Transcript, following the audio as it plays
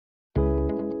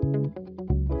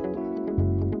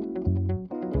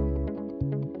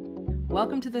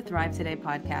Welcome to the Thrive Today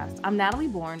podcast. I'm Natalie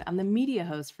Born. I'm the media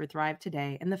host for Thrive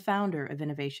Today and the founder of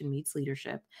Innovation Meets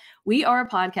Leadership. We are a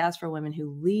podcast for women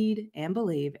who lead and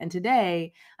believe. And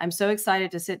today, I'm so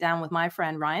excited to sit down with my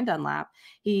friend, Ryan Dunlap.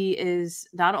 He is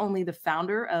not only the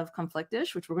founder of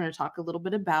Conflictish, which we're going to talk a little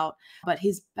bit about, but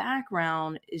his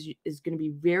background is going to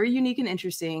be very unique and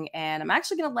interesting. And I'm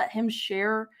actually going to let him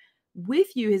share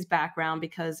with you his background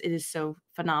because it is so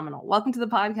phenomenal. Welcome to the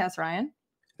podcast, Ryan.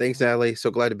 Thanks, Natalie.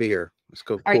 So glad to be here. Let's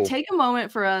go. All right, take a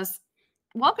moment for us.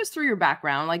 Walk us through your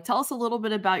background. Like, tell us a little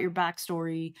bit about your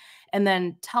backstory, and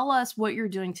then tell us what you're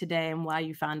doing today and why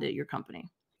you founded your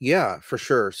company. Yeah, for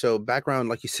sure. So background,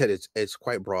 like you said, it's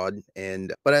quite broad,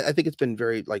 but I think it's been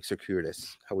very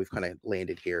circuitous how we've kind of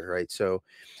landed here, right? So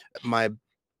my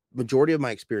majority of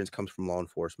my experience comes from law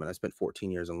enforcement. I spent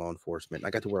 14 years in law enforcement.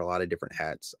 I got to wear a lot of different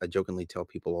hats. I jokingly tell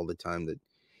people all the time that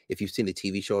if you've seen a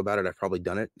TV show about it, I've probably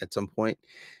done it at some point.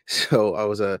 So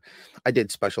I did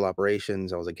special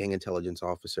operations. I was a gang intelligence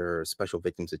officer, a special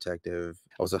victims detective.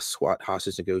 I was a SWAT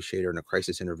hostage negotiator and a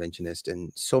crisis interventionist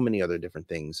and so many other different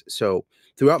things. So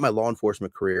throughout my law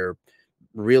enforcement career,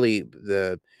 really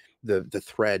the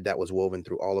thread that was woven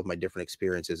through all of my different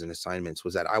experiences and assignments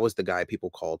was that I was the guy people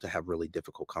called to have really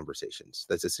difficult conversations.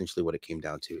 That's essentially what it came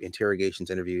down to. Interrogations,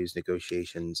 interviews,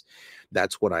 negotiations.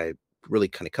 That's what I really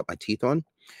kind of cut my teeth on.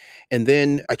 And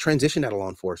then I transitioned out of law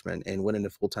enforcement and went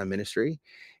into full-time ministry,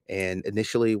 and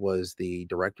initially was the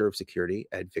director of security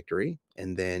at Victory.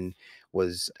 And then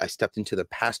I stepped into the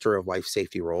pastor of life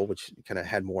safety role, which kind of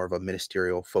had more of a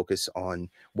ministerial focus on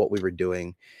what we were doing.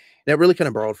 And that really kind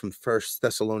of borrowed from 1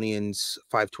 Thessalonians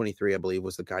 5:23, I believe,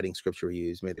 was the guiding scripture we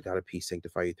used. May the God of peace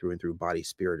sanctify you through and through body,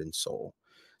 spirit, and soul.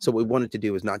 So what we wanted to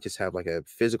do is not just have like a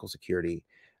physical security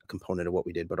component of what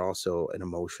we did, but also an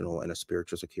emotional and a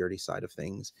spiritual security side of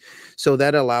things. So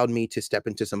that allowed me to step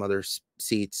into some other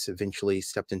seats, eventually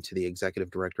stepped into the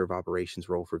executive director of operations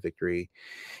role for Victory.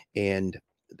 And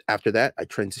after that, I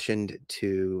transitioned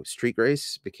to Street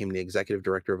Grace, became the executive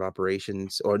director of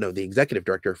operations, the executive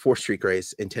director for Street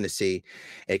Grace in Tennessee,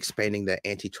 expanding the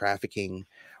anti-trafficking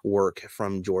work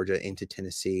from Georgia into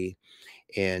Tennessee.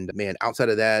 And man, outside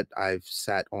of that, I've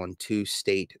sat on 2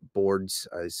 state boards.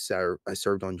 I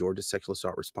served on Georgia's Sexual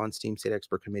Assault Response Team State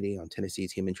Expert Committee, on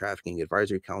Tennessee's Human Trafficking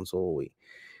Advisory Council. We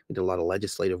did a lot of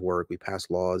legislative work. We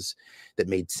passed laws that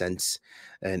made sense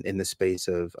and in the space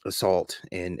of assault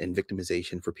and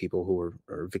victimization for people who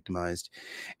are victimized.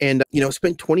 And,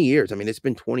 spent 20 years. I mean, it's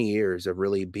been 20 years of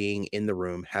really being in the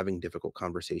room, having difficult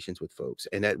conversations with folks.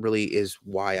 And that really is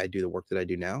why I do the work that I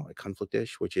do now at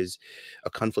Conflictish, which is a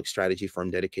conflict strategy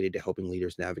firm dedicated to helping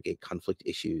leaders navigate conflict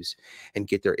issues and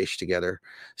get their ish together.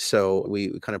 So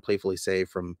we kind of playfully say,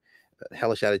 from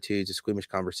hellish attitudes to squeamish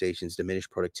conversations,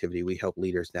 diminished productivity, we help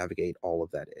leaders navigate all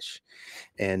of that ish.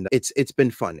 And it's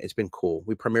been fun. It's been cool.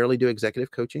 We primarily do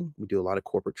executive coaching. We do a lot of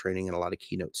corporate training and a lot of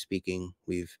keynote speaking.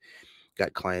 We've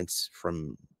got clients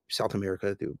from South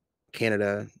America through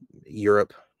Canada,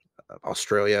 Europe,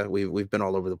 Australia. We've been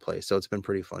all over the place. So it's been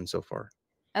pretty fun so far.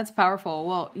 That's powerful.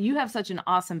 Well, you have such an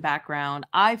awesome background.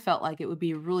 I felt like it would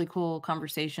be a really cool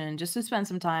conversation just to spend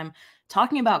some time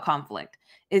talking about conflict.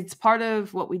 It's part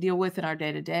of what we deal with in our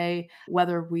day to day,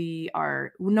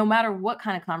 no matter what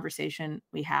kind of conversation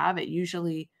we have, it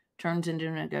usually turns into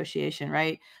a negotiation,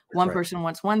 right? One person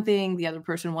wants one thing, the other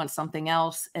person wants something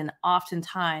else. And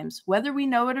oftentimes, whether we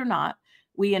know it or not,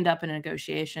 we end up in a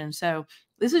negotiation. So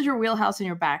this is your wheelhouse and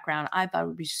your background. I thought it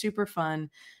would be super fun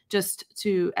just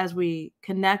to, as we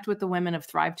connect with the women of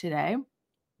Thrive Today,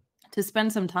 to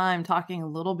spend some time talking a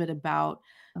little bit about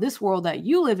this world that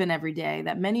you live in every day,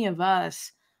 that many of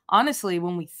us, honestly,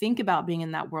 when we think about being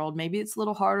in that world, maybe it's a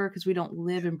little harder because we don't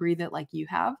live and breathe it like you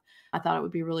have. I thought it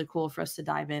would be really cool for us to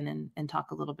dive in and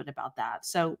talk a little bit about that.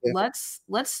 So let's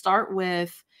start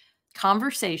with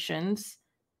conversations.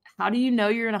 How do you know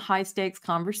you're in a high stakes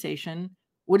conversation?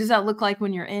 What does that look like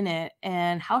when you're in it?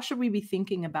 And how should we be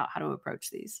thinking about how to approach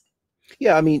these?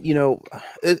 Yeah, I mean,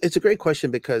 it's a great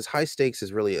question because high stakes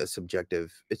is really it's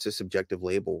a subjective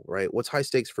label, right? What's high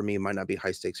stakes for me might not be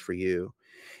high stakes for you.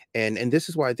 And this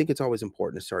is why I think it's always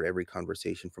important to start every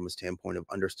conversation from a standpoint of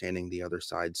understanding the other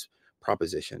side's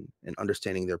proposition and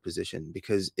understanding their position.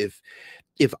 Because if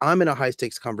I'm in a high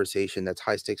stakes conversation that's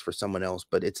high stakes for someone else,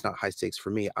 but it's not high stakes for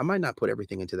me, I might not put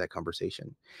everything into that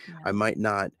conversation. Yeah. I might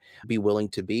not be willing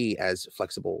to be as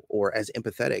flexible or as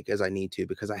empathetic as I need to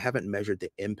because I haven't measured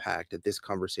the impact that this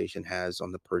conversation has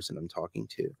on the person I'm talking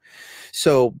to.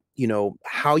 So,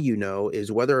 how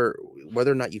is whether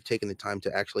or not you've taken the time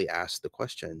to actually ask the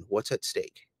question, what's at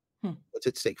stake? Hmm. What's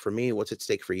at stake for me? What's at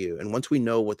stake for you? And once we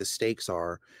know what the stakes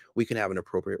are, we can have an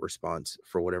appropriate response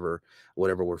for whatever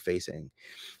we're facing.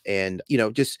 And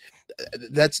just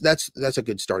that's a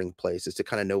good starting place, is to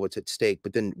kind of know what's at stake.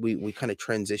 But then we kind of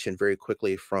transition very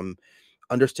quickly from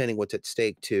understanding what's at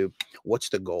stake to what's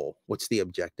the goal, what's the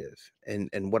objective.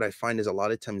 And what I find is a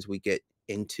lot of times we get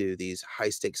into these high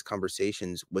stakes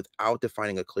conversations without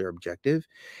defining a clear objective,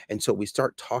 and so we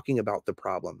start talking about the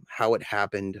problem, how it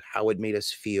happened, how it made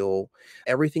us feel,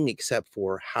 everything except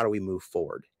for how do we move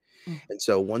forward. Mm. And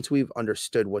so once we've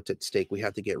understood what's at stake, we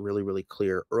have to get really, really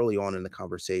clear early on in the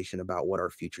conversation about what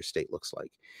our future state looks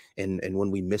like. And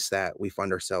when we miss that, we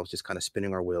find ourselves just kind of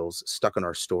spinning our wheels, stuck in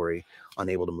our story,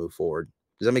 unable to move forward.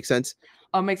 Does that make sense?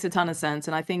 Oh, it makes a ton of sense,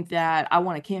 and I think that I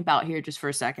wanna camp out here just for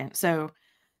a second. So,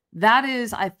 that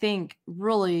is, I think,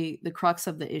 really the crux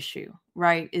of the issue,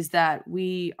 right? Is that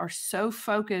we are so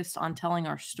focused on telling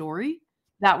our story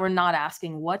that we're not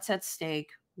asking what's at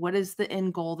stake, what is the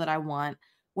end goal that I want?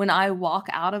 When I walk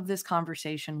out of this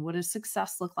conversation, what does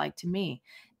success look like to me?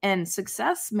 And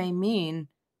success may mean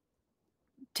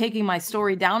taking my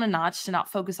story down a notch to not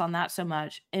focus on that so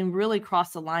much and really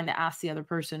cross the line to ask the other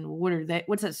person,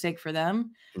 what's at stake for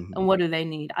them Mhm. and what do they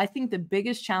need? I think the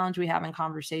biggest challenge we have in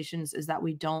conversations is that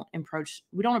we don't approach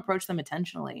them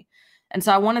intentionally. And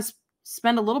so I want to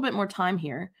spend a little bit more time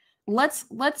here. Let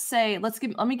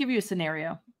me give you a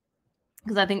scenario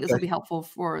because I think this will Okay. be helpful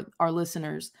for our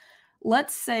listeners.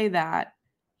 Let's say that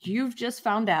you've just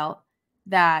found out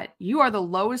that you are the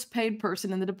lowest paid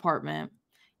person in the department.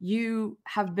 You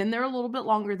have been there a little bit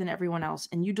longer than everyone else,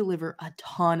 and you deliver a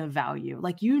ton of value.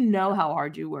 Like, you know how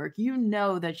hard you work. You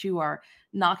know that you are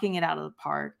knocking it out of the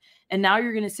park. And now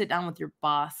you're going to sit down with your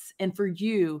boss. And for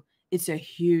you, it's a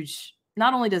huge,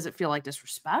 not only does it feel like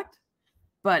disrespect,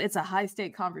 but it's a high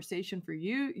stake conversation for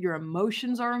you. Your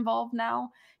emotions are involved now.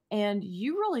 And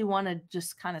you really want to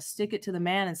just kind of stick it to the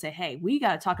man and say, hey, we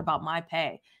got to talk about my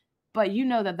pay. But you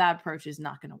know that that approach is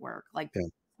not going to work. Like, Yeah.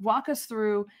 walk us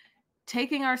through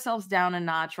taking ourselves down a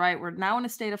notch, right? We're now in a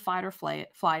state of fight or flight.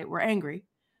 We're angry.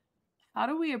 How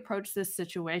do we approach this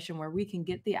situation where we can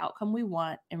get the outcome we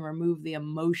want and remove the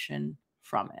emotion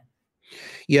from it?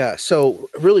 Yeah. So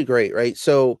really great, right?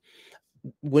 So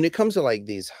when it comes to like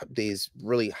these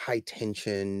really high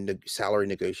tension salary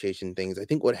negotiation things, I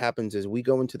think what happens is we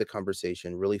go into the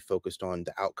conversation really focused on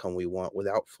the outcome we want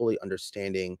without fully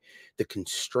understanding the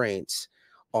constraints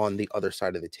on the other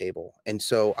side of the table. And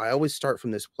so I always start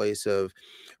from this place of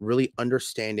really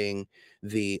understanding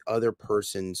the other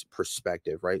person's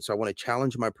perspective, right? So I want to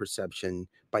challenge my perception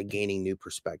by gaining new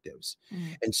perspectives.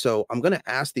 Mm, And so I'm going to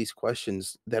ask these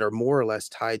questions that are more or less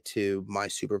tied to my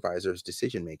supervisor's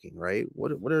decision making, right?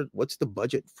 What's the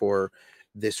budget for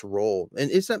this role? And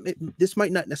this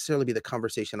might not necessarily be the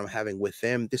conversation I'm having with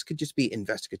them. This could just be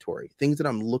investigatory, things that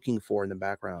I'm looking for in the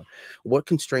background. What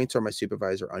constraints are my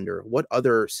supervisor under? What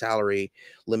other salary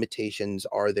limitations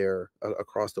are there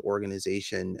across the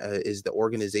organization? Is the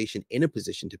organization in a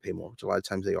position to pay more? Which a lot of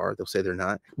times they are. They'll say they're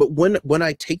not. But when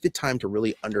I take the time to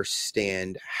really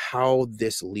understand how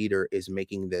this leader is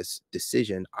making this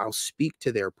decision, I'll speak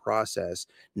to their process,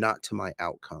 not to my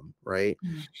outcome, right?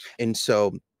 mm, And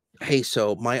so, hey,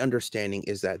 so my understanding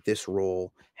is that this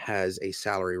role has a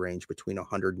salary range between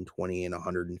 120 and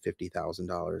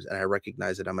 $150,000, and I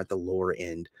recognize that I'm at the lower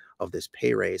end of this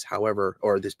pay raise. However,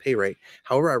 or this pay rate.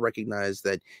 However, I recognize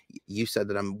that you said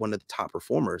that I'm one of the top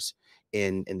performers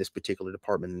in this particular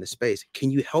department in this space.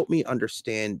 Can you help me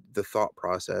understand the thought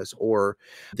process or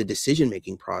the decision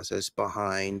making process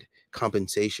behind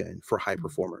compensation for high mm,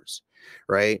 performers,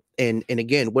 right? And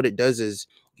again, what it does is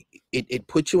it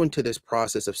puts you into this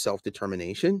process of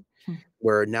self-determination mm.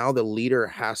 where now the leader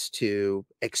has to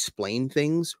explain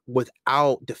things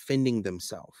without defending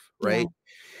themselves, Yeah. right?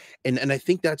 And I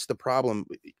think that's the problem.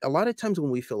 A lot of times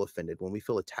when we feel offended, when we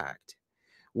feel attacked,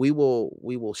 we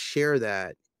will share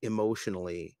that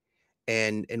emotionally.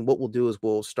 And what we'll do is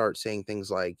we'll start saying things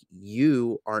like,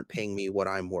 you aren't paying me what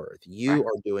I'm worth, Right. you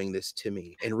are doing this to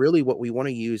me. And really what we want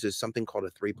to use is something called a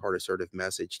three-part assertive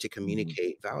message to Mhm.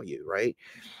 communicate value, right?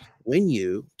 When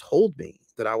you told me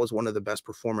that I was one of the best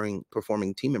performing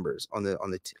team members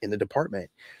in the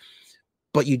department,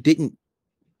 but you didn't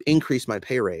increase my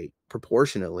pay rate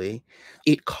proportionately,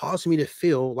 it caused me to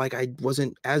feel like I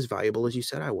wasn't as valuable as you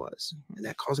said I was. And Mhm.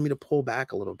 that caused me to pull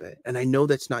back a little bit. And I know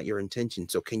that's not your intention.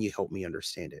 So can you help me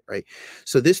understand it? Right.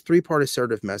 So this three-part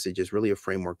assertive message is really a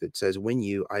framework that says when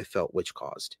you, I felt, which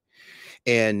caused.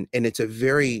 And it's a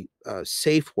very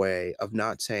safe way of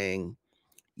not saying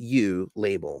you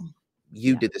label. Mm.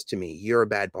 You Yeah. did this to me. You're a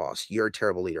bad boss. You're a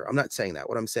terrible leader. I'm not saying that.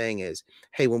 What I'm saying is,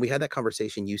 hey, when we had that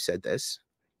conversation, you said this.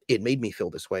 it made me feel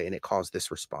this way and it caused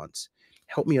this response.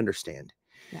 Help me understand.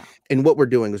 Yeah. And what we're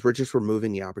doing is we're just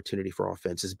removing the opportunity for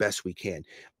offense as best we can.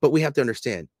 But we have to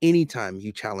understand, anytime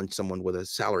you challenge someone with a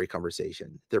salary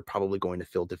conversation, they're probably going to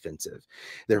feel defensive.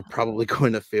 They're Yeah. probably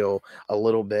going to feel a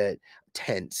little bit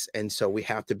tense. And so we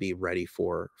have to be ready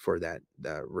for that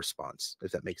response,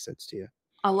 if that makes sense to you.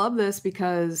 I love this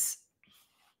because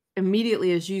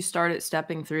immediately as you started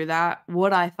stepping through that,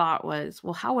 what I thought was,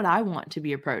 well, how would I want to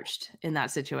be approached in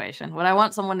that situation? Would I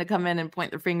want someone to come in and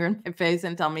point their finger in my face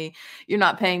and tell me, you're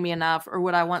not paying me enough? Or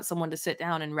would I want someone to sit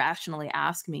down and rationally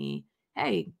ask me,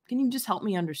 hey, can you just help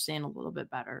me understand a little bit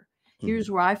better? Mhm. Here's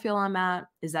where I feel I'm at.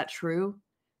 Is that true?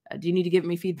 Do you need to give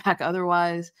me feedback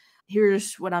otherwise?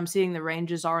 Here's what I'm seeing the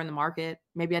ranges are in the market.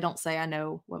 Maybe I don't say I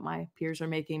know what my peers are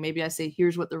making. Maybe I say,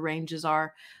 here's what the ranges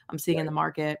are I'm seeing in Right. the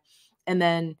market. And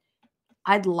then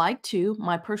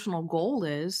my personal goal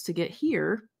is to get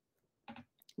here.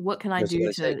 What can I What's it do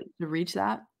going to take? to reach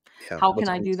that? Yeah. How can What's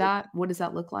it I going do to take? that? What does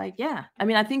that look like? Yeah. I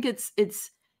mean, I think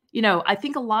I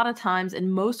think a lot of times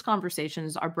in most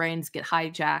conversations, our brains get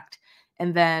hijacked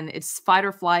and then it's fight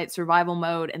or flight, survival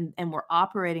mode, and we're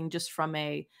operating just from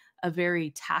a very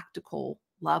tactical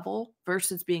level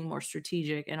versus being more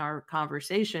strategic in our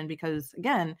conversation. Because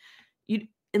again, you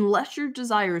unless your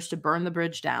desire is to burn the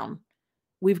bridge down,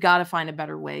 we've gotta find a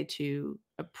better way to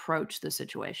approach the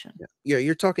situation. Yeah. Yeah,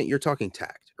 you're talking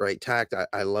tact, right? Tact,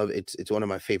 I love it's one of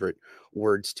my favorite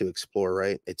words to explore,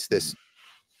 right? It's Mhm, this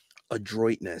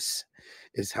adroitness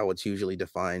is how it's usually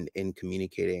defined in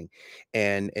communicating.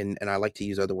 And I like to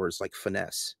use other words like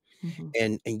finesse. mhm,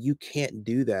 And you can't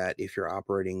do that if you're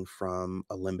operating from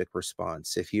a limbic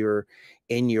response. If you're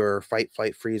in your fight,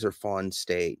 flight, freeze, or fawn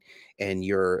state, and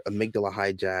your amygdala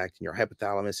hijacked, and your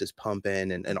hypothalamus is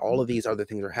pumping, and all mhm. of these other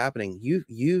things are happening,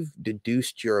 you've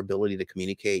deduced your ability to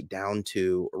communicate down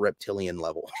to a reptilian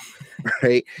level,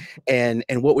 right? And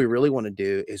what we really want to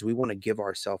do is we want to give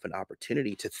ourselves an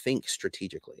opportunity to think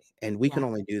strategically. And we can Yeah.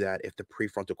 only do that if the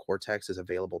prefrontal cortex is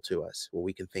available to us, where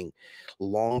we can think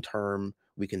long term,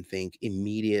 we can think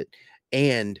immediate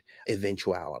and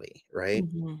eventuality, right?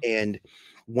 Mhm. And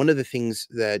one of the things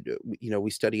that we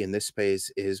study in this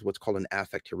space is what's called an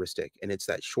affect heuristic, and it's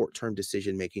that short-term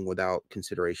decision making without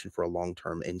consideration for a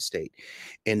long-term end state.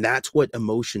 And that's what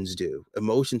emotions do.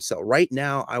 Emotions sell. Right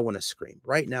now, I want to scream.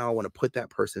 Right now, I want to put that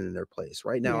person in their place.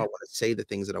 Right now, I Yeah. want to say the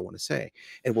things that I want to say.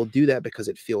 And we'll do that because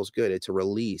it feels good. It's a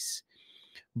release.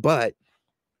 But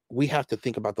we have to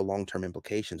think about the long-term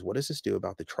implications. What does this do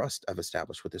about the trust I've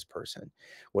established with this person?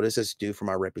 What does this do for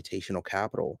my reputational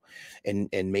capital? And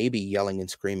maybe yelling and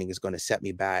screaming is going to set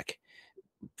me back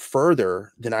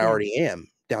further than I Yeah. already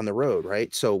am down the road,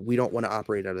 right? So we don't want to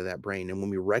operate out of that brain. And when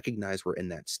we recognize we're in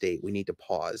that state, we need to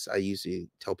pause. I usually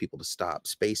tell people to stop,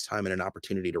 space, time, and an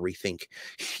opportunity to rethink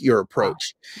your Wow.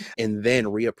 approach and then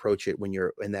reapproach it when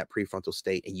you're in that prefrontal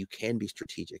state. And you can be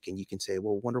strategic and you can say,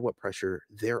 well, wonder what pressure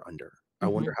they're under. I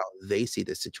wonder Mhm. how they see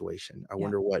this situation. I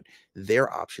Yeah. wonder what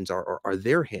their options are, or are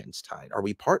their hands tied? Are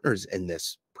we partners in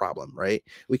this problem, right?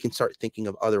 We can start thinking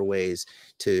of other ways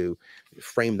to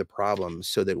frame the problem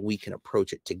so that we can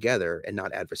approach it together and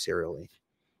not adversarially.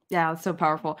 Yeah, it's so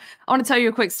powerful. I wanna tell you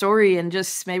a quick story and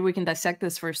just maybe we can dissect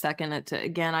this for a second.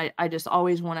 Again, I just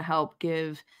always wanna help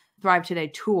give Thrive Today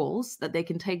tools that they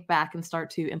can take back and start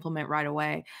to implement right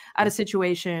away. I had a Okay.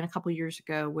 situation a couple years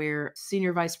ago where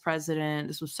senior vice president,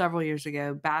 this was several years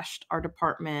ago, bashed our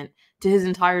department to his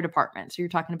entire department. So you're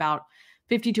talking about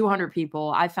 50 to 100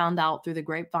 people. I found out through the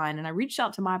grapevine and I reached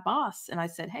out to my boss and I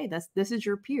said, "Hey, this is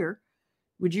your peer.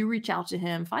 Would you reach out to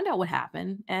him, find out what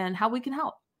happened and how we can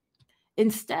help?"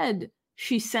 Instead,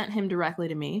 she sent him directly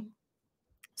to me.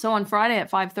 So on Friday at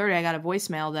 5:30, I got a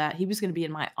voicemail that he was gonna be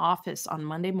in my office on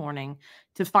Monday morning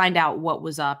to find out what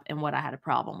was up and what I had a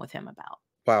problem with him about.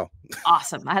 Wow.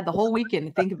 Awesome. I had the whole weekend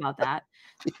to think about that.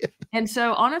 And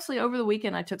so, honestly, over the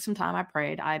weekend, I took some time, I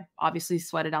prayed. I obviously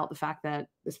sweated out the fact that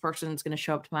this person's gonna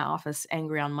show up to my office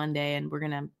angry on Monday, and we're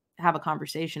gonna have a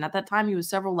conversation. At that time, he was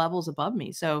several levels above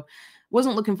me, so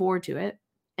wasn't looking forward to it.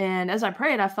 And as I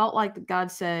prayed, I felt like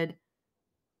God said,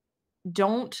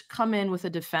 don't come in with a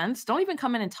defense. Don't even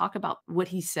come in and talk about what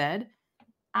he said.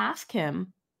 Ask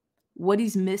him what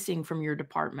he's missing from your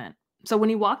department. So when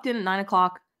he walked in at 9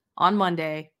 o'clock on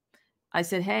Monday, I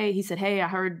said, "Hey," he said, "Hey, I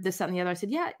heard this, that, and the other." I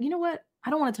said, "Yeah, you know what?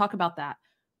 I don't want to talk about that.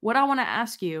 What I want to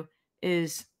ask you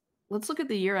is let's look at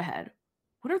the year ahead.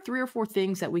 What are 3 or 4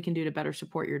 things that we can do to better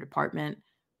support your department?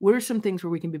 What are some things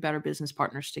where we can be better business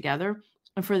partners together?"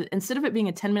 And for instead of it being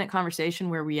a 10-minute conversation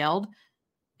where we yelled,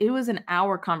 it was an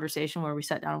hour conversation where we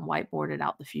sat down and whiteboarded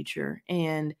out the future,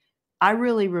 and I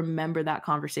really remember that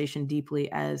conversation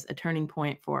deeply as a turning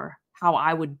point for how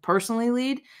I would personally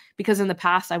lead, because in the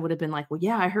past I would have been like, well,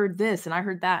 yeah, I heard this and I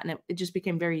heard that. And it just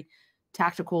became very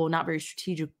tactical, not very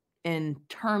strategic in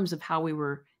terms of how we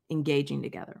were engaging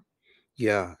together.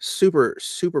 Yeah, super,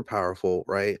 super powerful,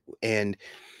 right? And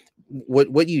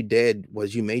what you did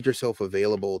was you made yourself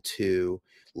available to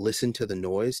listen to the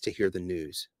noise to hear the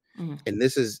news. Mhm. And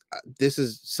this is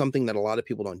something that a lot of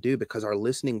people don't do because our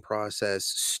listening process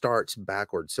starts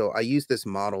backwards. So I use this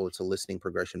model, it's a listening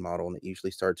progression model, and it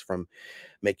usually starts from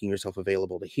making yourself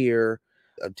available to hear,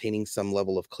 obtaining some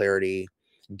level of clarity,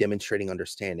 demonstrating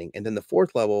understanding. And then the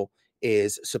fourth level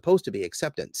is supposed to be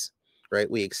acceptance, right?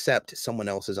 We accept someone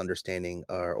else's understanding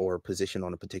or position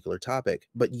on a particular topic.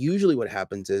 But usually what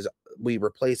happens is we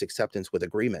replace acceptance with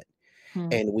agreement.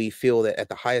 Hmm. And we feel that at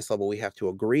the highest level, we have to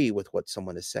agree with what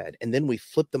someone has said. And then we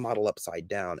flip the model upside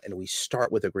down and we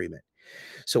start with agreement.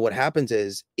 So what happens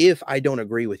is if I don't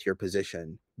agree with your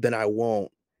position, then I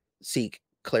won't seek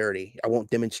clarity. I won't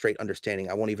demonstrate understanding.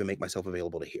 I won't even make myself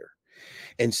available to hear.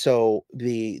 And so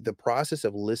the process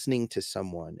of listening to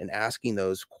someone and asking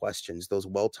those questions, those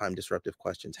well-timed disruptive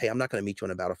questions. Hey, I'm not going to meet you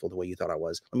on a battlefield the way you thought I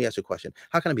was. Let me ask you a question.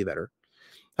 How can I be better?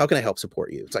 How can I help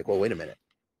support you? It's like, well, wait a minute.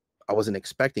 I wasn't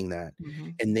expecting that.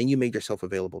 Mhm. And then you made yourself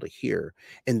available to hear.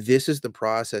 And this is the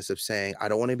process of saying, I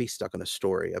don't want to be stuck in a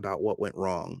story about what went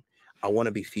wrong. I want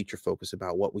to be future focused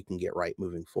about what we can get right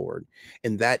moving forward.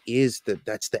 And that's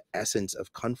the essence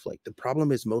of conflict. The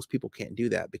problem is most people can't do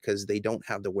that because they don't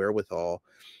have the wherewithal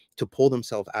to pull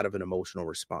themselves out of an emotional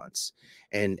response.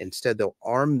 And instead, they'll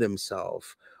arm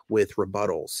themselves with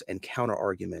rebuttals and counter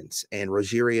arguments and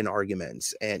Rogerian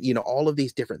arguments and all of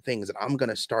these different things that I'm going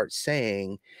to start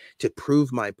saying to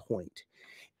prove my point.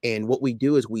 And what we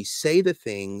do is we say the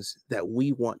things that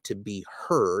we want to be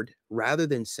heard rather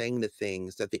than saying the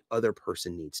things that the other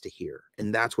person needs to hear.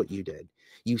 And that's what you did.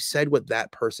 You said what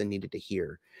that person needed to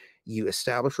hear. You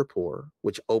establish rapport,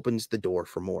 which opens the door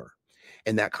for more.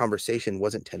 And that conversation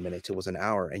wasn't 10 minutes, it was an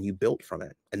hour, and you built from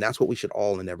it. And that's what we should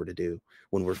all endeavor to do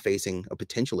when we're facing a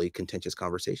potentially contentious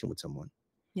conversation with someone.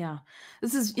 Yeah.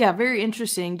 This is, yeah, very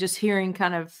interesting just hearing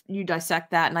kind of you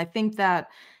dissect that. And I think that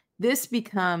this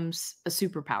becomes a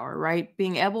superpower, right?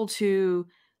 Being able to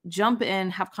jump in,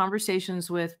 have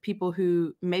conversations with people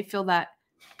who may feel that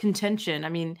contention. I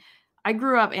mean, I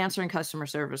grew up answering customer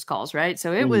service calls, right?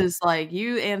 So it Mm, was like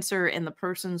you answer and the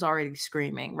person's already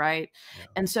screaming, right? yeah.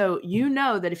 And so you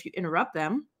know that if you interrupt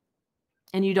them,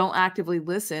 and you don't actively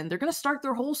listen, they're going to start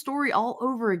their whole story all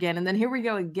over again. And then here we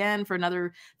go again for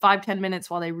another 5-10 minutes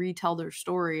while they retell their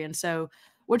story. And so,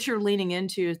 what you're leaning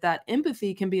into is that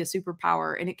empathy can be a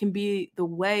superpower and it can be the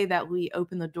way that we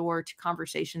open the door to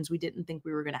conversations we didn't think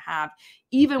we were going to have,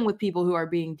 even with people who are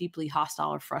being deeply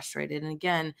hostile or frustrated. And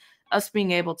again, us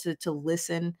being able to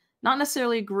listen, not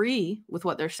necessarily agree with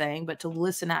what they're saying, but to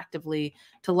listen actively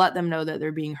to let them know that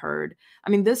they're being heard. I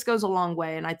mean, this goes a long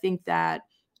way. And I think that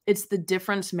it's the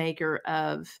difference maker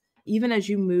of even as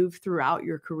you move throughout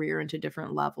your career into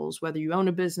different levels, whether you own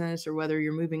a business or whether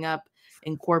you're moving up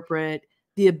in corporate,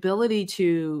 the ability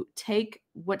to take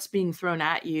what's being thrown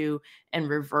at you and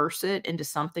reverse it into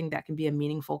something that can be a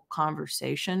meaningful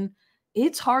conversation.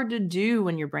 It's hard to do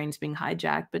when your brain's being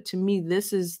hijacked, but to me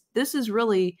this is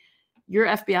really your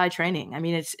FBI training. I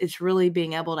mean, it's really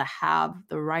being able to have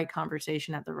the right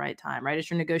conversation at the right time, right? It's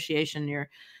your negotiation,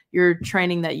 your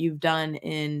training that you've done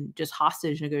in just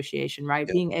hostage negotiation, right?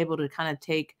 Being able to kind of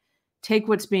take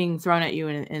what's being thrown at you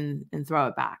and throw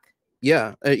it back.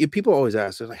 Yeah, people always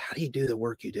ask, they're like, "How do you do the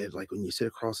work you did? Like when you sit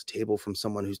across the table from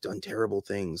someone who's done terrible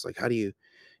things, like how do you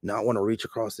not want to reach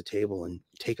across the table and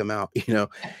take them out?"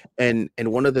 And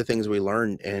one of the things we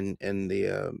learned in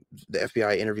the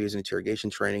FBI interviews and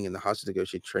interrogation training and the hostage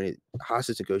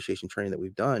negotiation training that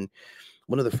we've done,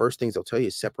 one of the first things they'll tell you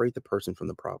is separate the person from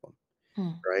the problem.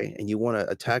 Hmm. Right? And you wanna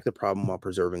attack the problem while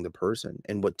preserving the person.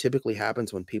 And what typically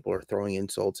happens when people are throwing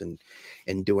insults and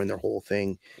doing their whole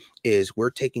thing is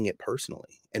we're taking it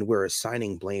personally and we're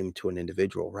assigning blame to an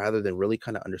individual rather than really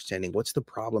kind of understanding what's the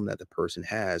problem that the person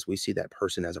has. We see that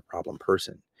person as a problem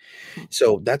person. Hmm.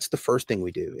 So that's the first thing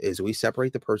we do is we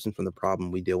separate the person from the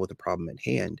problem, we deal with the problem at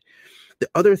hand. The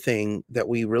other thing that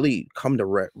we really come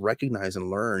to recognize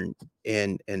and learn,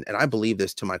 and I believe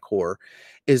this to my core,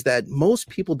 is that most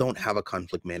people don't have a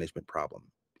conflict management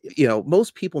problem.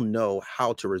 Most people know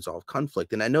how to resolve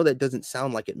conflict. And I know that doesn't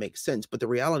sound like it makes sense, but the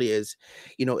reality is,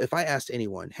 if I asked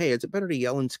anyone, hey, is it better to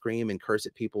yell and scream and curse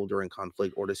at people during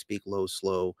conflict or to speak low,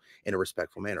 slow, in a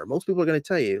respectful manner? Most people are going to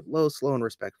tell you low, slow, and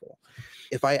respectful.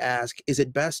 If I ask, is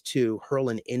it best to hurl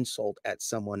an insult at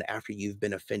someone after you've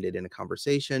been offended in a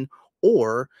conversation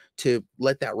or to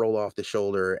let that roll off the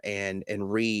shoulder and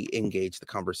re-engage the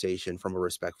conversation from a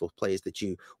respectful place that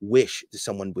you wish that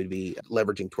someone would be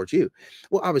leveraging towards you.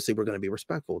 Well, obviously we're going to be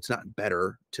respectful. It's not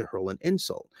better to hurl an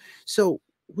insult. So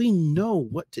we know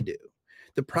what to do.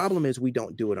 The problem is we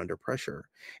don't do it under pressure.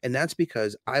 And that's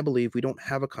because I believe we don't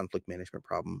have a conflict management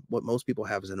problem. What most people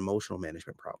have is an emotional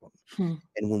management problem. Hmm.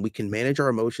 And when we can manage our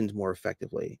emotions more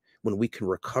effectively, when we can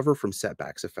recover from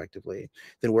setbacks effectively,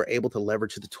 then we're able to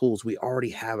leverage the tools we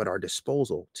already have at our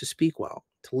disposal to speak well,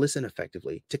 to listen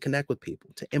effectively, to connect with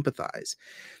people, to empathize.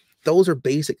 Those are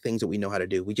basic things that we know how to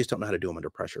do. We just don't know how to do them under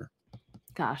pressure.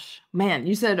 Gosh, man,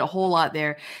 you said a whole lot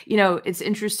there. It's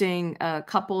interesting. A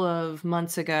couple of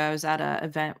months ago, I was at an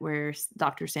event where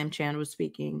Dr. Sam Chan was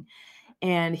speaking,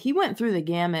 and he went through the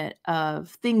gamut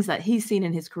of things that he's seen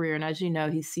in his career. And as you know,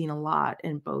 he's seen a lot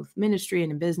in both ministry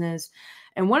and in business.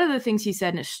 And one of the things he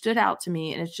said, and it stood out to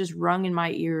me, and it's just rung in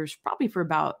my ears probably for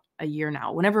about a year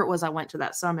now, whenever it was I went to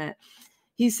that summit,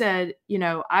 he said,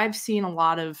 I've seen a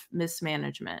lot of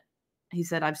mismanagement. He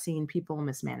said, I've seen people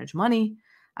mismanage money.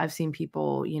 I've seen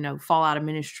people, fall out of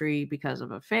ministry because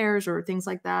of affairs or things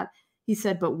like that. He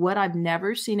said, but what I've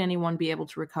never seen anyone be able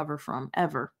to recover from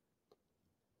ever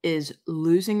is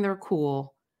losing their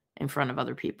cool in front of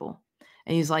other people.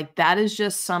 And he's like, that is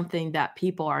just something that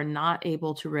people are not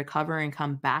able to recover and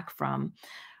come back from.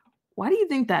 Why do you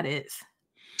think that is?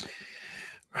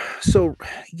 So,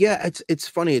 yeah, it's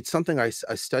funny. It's something I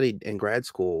studied in grad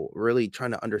school, really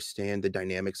trying to understand the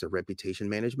dynamics of reputation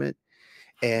management.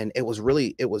 And it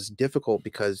was difficult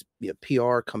because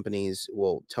PR companies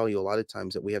will tell you a lot of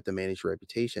times that we have to manage your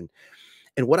reputation.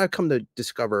 And what I've come to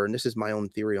discover, and this is my own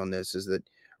theory on this, is that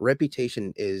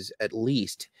reputation is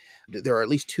there are at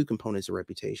least two components of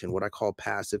reputation, what I call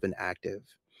passive and active.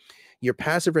 Your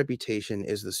passive reputation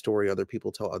is the story other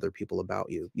people tell other people about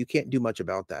you. You can't do much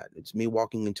about that. It's me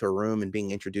walking into a room and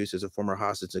being introduced as a former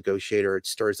hostage negotiator. It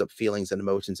stirs up feelings and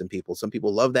emotions in people. Some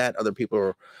people love that. Other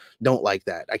people don't like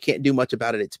that. I can't do much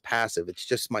about it. It's passive. It's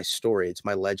just my story. It's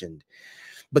my legend.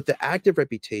 But the active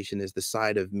reputation is the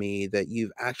side of me that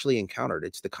you've actually encountered.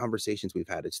 It's the conversations we've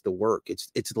had. It's the work.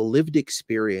 It's the lived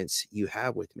experience you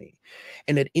have with me.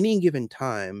 And at any given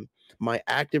time, my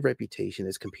active reputation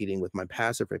is competing with my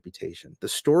passive reputation. The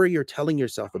story you're telling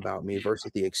yourself about me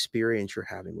versus the experience you're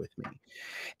having with me.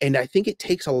 And I think it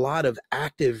takes a lot of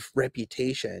active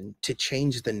reputation to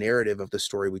change the narrative of the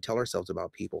story we tell ourselves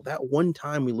about people. That one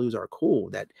time we lose our cool,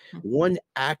 that one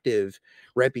active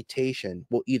reputation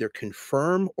will either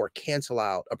confirm or cancel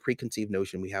out a preconceived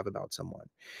notion we have about someone.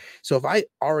 So if I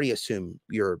already assume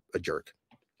you're a jerk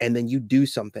and then you do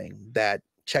something that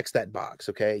checks that box,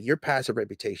 okay, your passive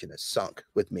reputation is sunk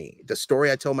with me. The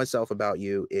story I tell myself about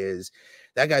you is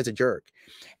that guy's a jerk.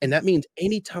 And that means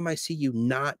anytime I see you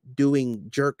not doing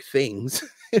jerk things,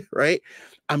 right,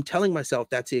 I'm telling myself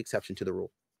that's the exception to the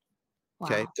rule.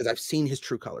 Okay, Wow. because I've seen his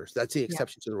true colors. That's the Yeah.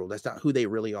 exception to the rule. That's not who they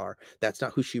really are. That's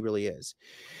not who she really is.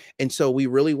 And so we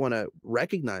really want to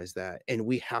recognize that. And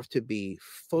we have to be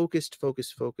focused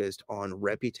on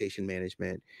reputation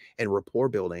management and rapport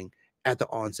building at the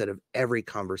onset of every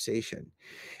conversation,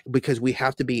 because we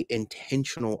have to be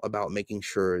intentional about making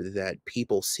sure that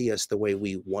people see us the way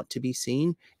we want to be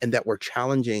seen, and that we're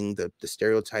challenging the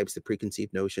stereotypes, the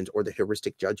preconceived notions, or the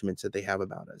heuristic judgments that they have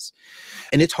about us.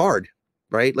 And it's hard,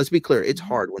 right? Let's be clear. It's Mhm.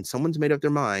 hard. When someone's made up their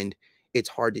mind, it's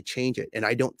hard to change it. And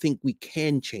I don't think we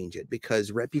can change it,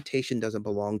 because reputation doesn't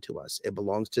belong to us. It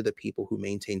belongs to the people who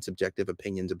maintain subjective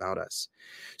opinions about us.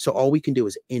 So all we can do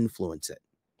is influence it.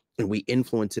 And we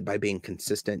influence it by being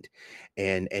consistent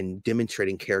and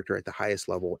demonstrating character at the highest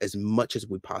level as much as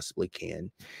we possibly can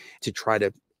to try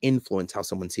to influence how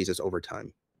someone sees us over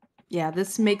time. Yeah,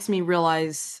 this makes me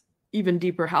realize even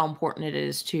deeper how important it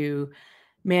is to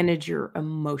manage your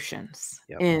emotions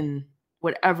Yep. in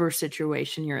whatever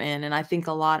situation you're in. And I think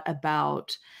a lot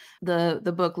about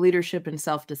the book Leadership and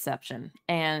Self-Deception.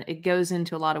 And it goes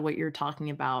into a lot of what you're talking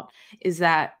about, is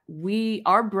that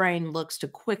our brain looks to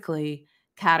quickly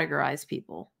categorize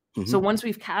people. So Hmm. once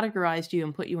we've categorized you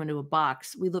and put you into a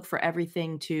box, we look for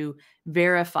everything to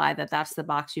verify that that's the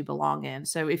box you belong in.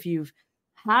 So if you've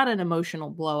had an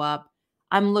emotional blow up,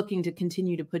 I'm looking to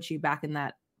continue to put you back in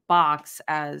that box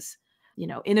as,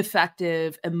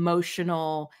 ineffective,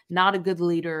 emotional, not a good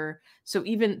leader. So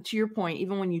even to your point,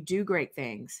 even when you do great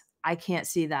things, I can't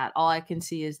see that. All I can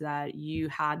see is that you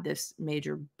had this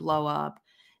major blow up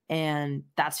and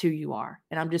that's who you are.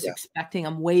 And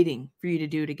I'm waiting for you to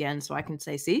do it again so I can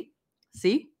say, see,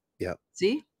 see, Yeah.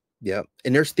 see. Yeah,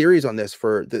 and there's theories on this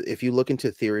for the if you look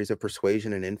into theories of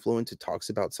persuasion and influence, it talks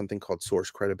about something called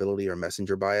source credibility or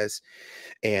messenger bias,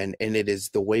 and it is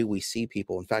the way we see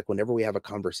people. In fact, whenever we have a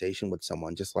conversation with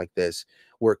someone just like this,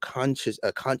 we're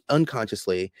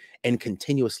unconsciously and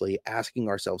continuously asking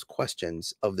ourselves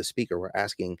questions of the speaker. We're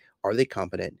asking, are they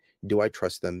competent? Do I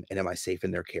trust them? And am I safe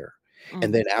in their care?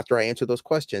 And Mm, then after I answer those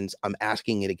questions, I'm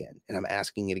asking it again and I'm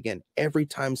asking it again. Every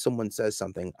time someone says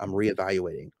something, I'm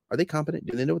reevaluating. Are they competent?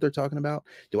 Do they know what they're talking about?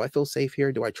 Do I feel safe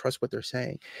here? Do I trust what they're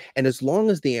saying? And as long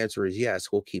as the answer is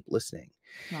yes, we'll keep listening.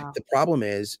 wow. The problem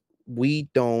is we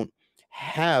don't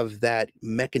have that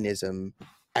mechanism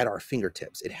at our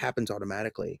fingertips. It happens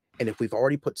automatically. And if we've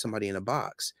already put somebody in a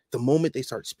box, the moment they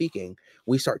start speaking,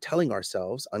 we start telling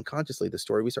ourselves unconsciously the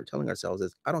story we start telling ourselves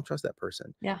is, I don't trust that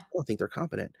person. Yeah. I don't think they're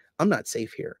competent. I'm not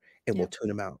safe here. And we'll Yeah. tune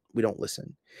them out. We don't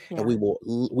listen. And Yeah. we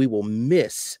will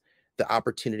miss the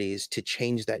opportunities to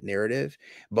change that narrative,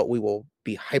 but we will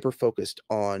be hyper focused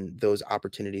on those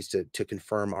opportunities to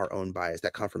confirm our own bias,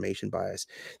 that confirmation bias.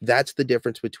 That's the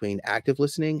difference between active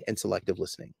listening and selective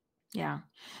listening. Yeah.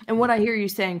 And Mm, what I hear you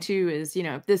saying too is,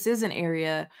 if this is an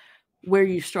area where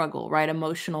you struggle, right?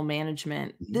 Emotional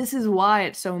management. mhm. This is why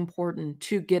it's so important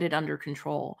to get it under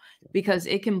control because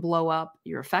it can blow up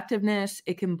your effectiveness,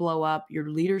 it can blow up your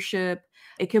leadership,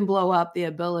 it can blow up the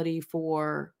ability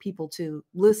for people to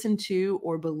listen to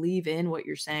or believe in what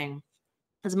you're saying.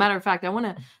 As a matter of fact, I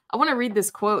want to read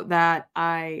this quote that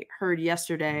I heard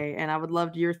yesterday and I would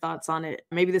love your thoughts on it.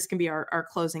 Maybe this can be our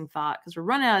closing thought because we're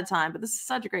running out of time, but this is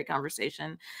such a great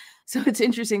conversation. So it's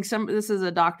interesting. This is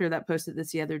a doctor that posted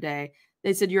this the other day.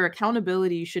 They said your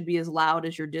accountability should be as loud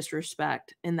as your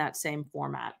disrespect in that same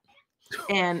format.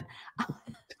 And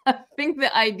I think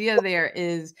the idea there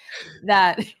is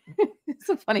that it's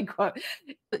a funny quote.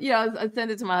 I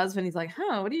sent it to my husband. He's like,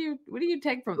 "Huh, what do you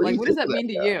take from Where do like you what take does that that? mean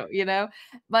to you?"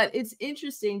 But it's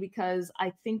interesting because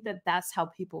I think that that's how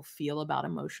people feel about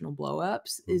emotional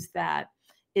blowups Mhm. is that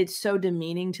it's so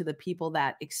demeaning to the people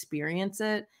that experience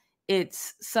it.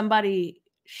 It's somebody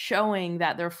showing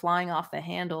that they're flying off the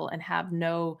handle and have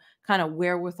no kind of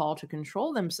wherewithal to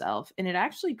control themselves, and it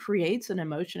actually creates an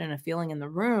emotion and a feeling in the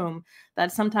room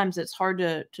that sometimes it's hard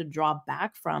to draw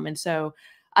back from. And so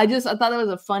I thought that was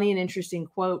a funny and interesting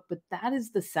quote, but that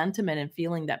is the sentiment and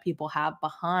feeling that people have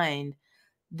behind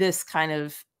this kind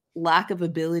of lack of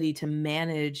ability to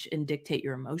manage and dictate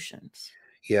your emotions.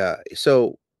 Yeah.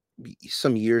 So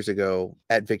some years ago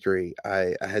at Victory,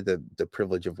 I had the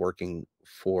privilege of working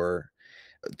for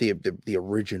the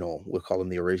original, we'll call him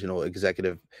the original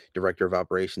executive director of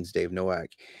operations, Dave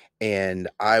Nowak. And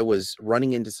I was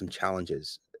running into some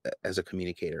challenges as a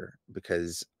communicator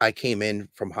because I came in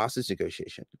from hostage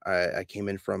negotiation. I came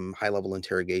in from high level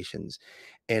interrogations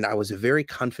and I was a very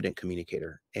confident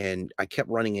communicator. And I kept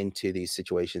running into these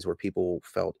situations where people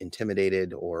felt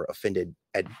intimidated or offended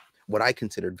at what I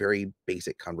considered very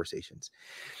basic conversations.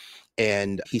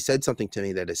 And he said something to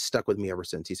me that has stuck with me ever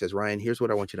since. He says, Ryan, here's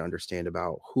what I want you to understand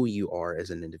about who you are as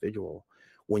an individual.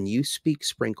 When you speak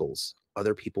sprinkles,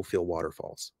 other people feel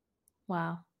waterfalls.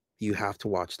 Wow. You have to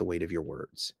watch the weight of your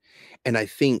words. And I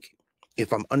think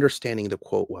if I'm understanding the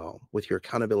quote well, with your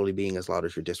accountability being as loud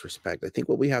as your disrespect, I think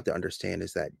what we have to understand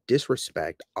is that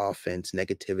disrespect, offense,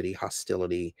 negativity,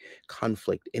 hostility,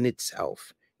 conflict in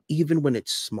itself, even when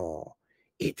it's small,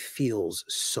 it feels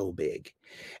so big.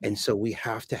 And Yeah. so we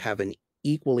have to have an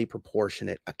equally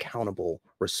proportionate, accountable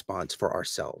response for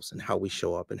ourselves and how we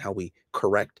show up and how we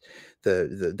correct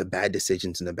the bad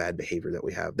decisions and the bad behavior that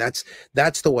we have. That's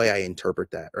the way I interpret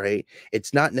that, right?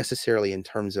 It's not necessarily in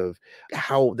terms of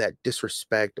how that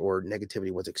disrespect or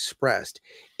negativity was expressed.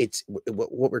 It's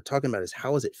what we're talking about is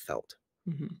how has it felt?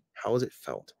 Mhm. How has it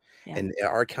felt? Yeah. And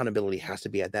our accountability has to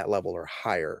be at that level or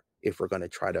higher if we're going to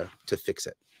try to fix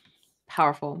it.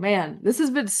 Powerful. Man, this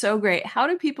has been so great. How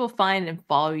do people find and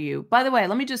follow you? By the way,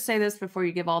 let me just say this before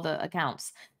you give all the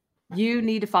accounts. You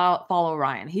need to follow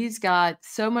Ryan. He's got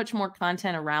so much more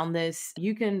content around this.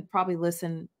 You can probably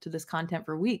listen to this content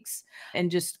for weeks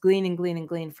and just glean and glean and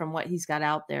glean from what he's got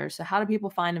out there. So how do people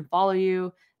find and follow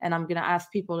you? And I'm going to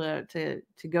ask people to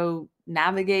go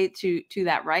navigate to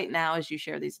that right now as you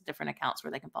share these different accounts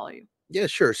where they can follow you. Yeah,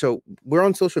 sure. So we're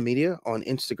on social media on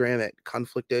Instagram at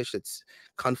Conflictish. It's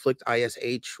Conflict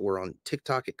ISH. We're on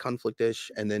TikTok at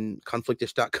Conflictish and then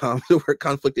conflictish.com. So we're at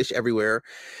Conflictish everywhere.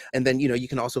 And then, you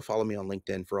can also follow me on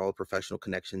LinkedIn for all the professional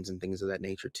connections and things of that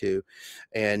nature too.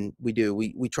 And we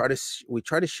try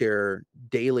to share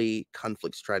daily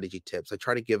conflict strategy tips. I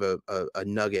try to give a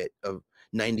nugget of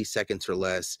 90 seconds or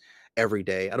less every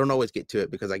day. I don't always get to it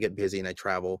because I get busy and I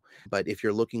travel. But if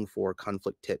you're looking for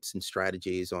conflict tips and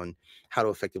strategies on how to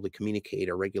effectively communicate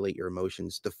or regulate your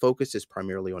emotions, the focus is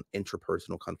primarily on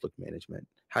interpersonal conflict management,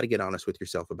 how to get honest with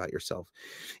yourself about yourself.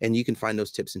 And you can find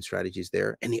those tips and strategies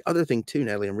there. And the other thing too,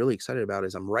 Natalie, I'm really excited about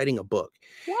is I'm writing a book.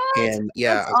 What? And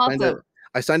yeah, That's awesome.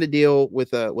 I signed a deal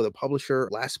with a publisher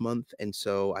last month, and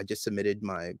so I just submitted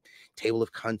my table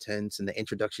of contents and the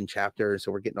introduction chapter.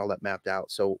 So we're getting all that mapped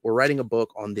out. So we're writing a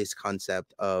book on this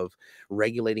concept of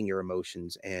regulating your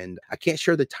emotions, and I can't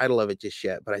share the title of it just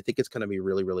yet, but I think it's going to be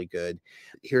really, really good.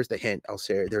 Here's the hint. I'll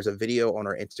share. There's a video on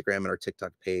our Instagram and our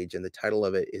TikTok page, and the title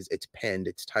of it is it's penned.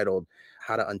 It's titled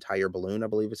 "How to Untie Your Balloon," I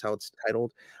believe is how it's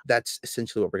titled. That's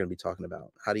essentially what we're going to be talking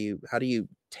about. How do you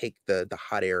take the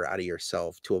hot air out of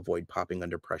yourself to avoid popping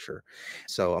under pressure?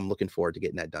 So I'm looking forward to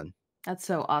getting that done. That's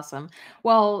so awesome.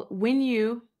 Well, when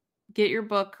you get your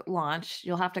book launched,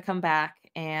 you'll have to come back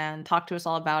and talk to us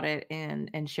all about it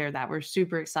and share that. We're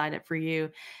super excited for you,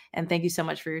 and thank you so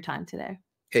much for your time today.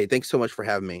 Hey, thanks so much for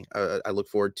having me. I look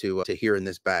forward to hearing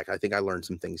this back. I think I learned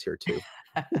some things here too.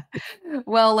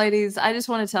 Well, ladies, I just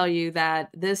want to tell you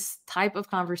that this type of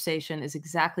conversation is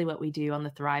exactly what we do on the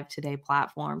Thrive Today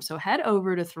platform. So head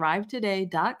over to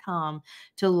thrivetoday.com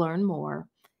to learn more.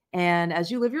 And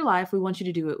as you live your life, we want you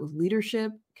to do it with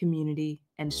leadership, community,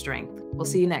 and strength. We'll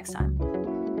see you next time.